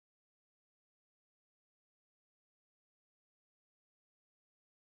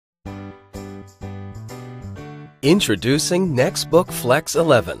Introducing Nextbook Flexx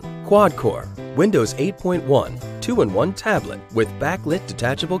 11 Quad-Core Windows 8.1 2-in-1 tablet with backlit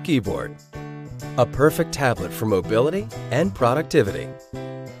detachable keyboard. A perfect tablet for mobility and productivity.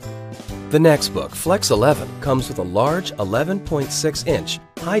 The Nextbook Flexx 11 comes with a large 11.6-inch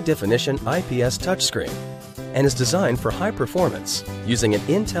high-definition IPS touchscreen and is designed for high performance using an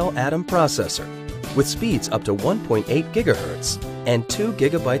Intel Atom processor with speeds up to 1.8 GHz and 2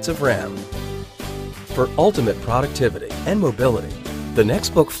 GB of RAM. For ultimate productivity and mobility, the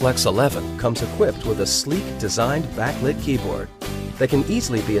Nextbook Flexx 11 comes equipped with a sleek designed backlit keyboard that can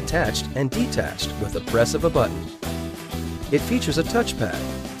easily be attached and detached with the press of a button. It features a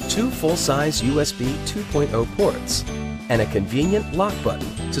touchpad, 2 full-size USB 2.0 ports, and a convenient lock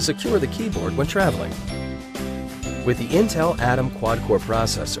button to secure the keyboard when traveling. With the Intel Atom quad-core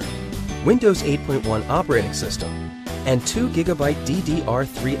processor, Windows 8.1 operating system, and 2 GB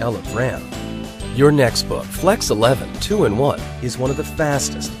DDR3L of RAM, your Nextbook Flexx 11 2-in-1 is one of the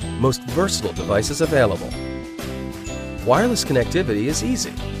fastest, most versatile devices available. Wireless connectivity is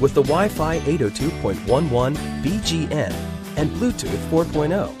easy with the Wi-Fi 802.11 BGN and Bluetooth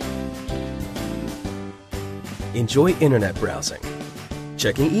 4.0. Enjoy internet browsing,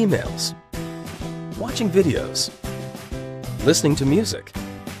 checking emails, watching videos, listening to music,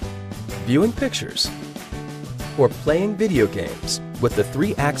 viewing pictures, or playing video games with the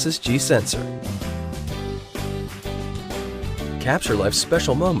 3-axis G sensor. Capture life's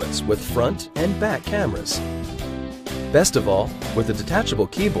special moments with front and back cameras. Best of all, with a detachable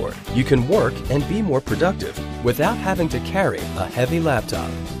keyboard, you can work and be more productive without having to carry a heavy laptop.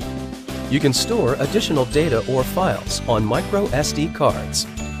 You can store additional data or files on micro SD cards,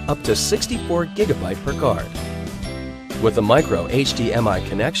 up to 64 GB per card. With a micro HDMI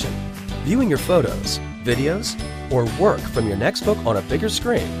connection, viewing your photos, videos, or work from your Nextbook on a bigger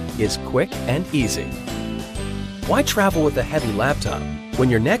screen is quick and easy. Why travel with a heavy laptop when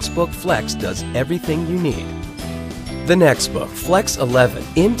your Nextbook Flexx does everything you need? The Nextbook Flexx 11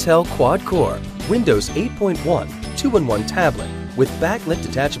 Intel Quad-Core Windows 8.1 2-in-1 tablet with backlit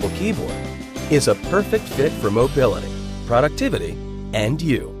detachable keyboard is a perfect fit for mobility, productivity, and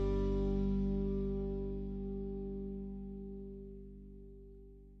you.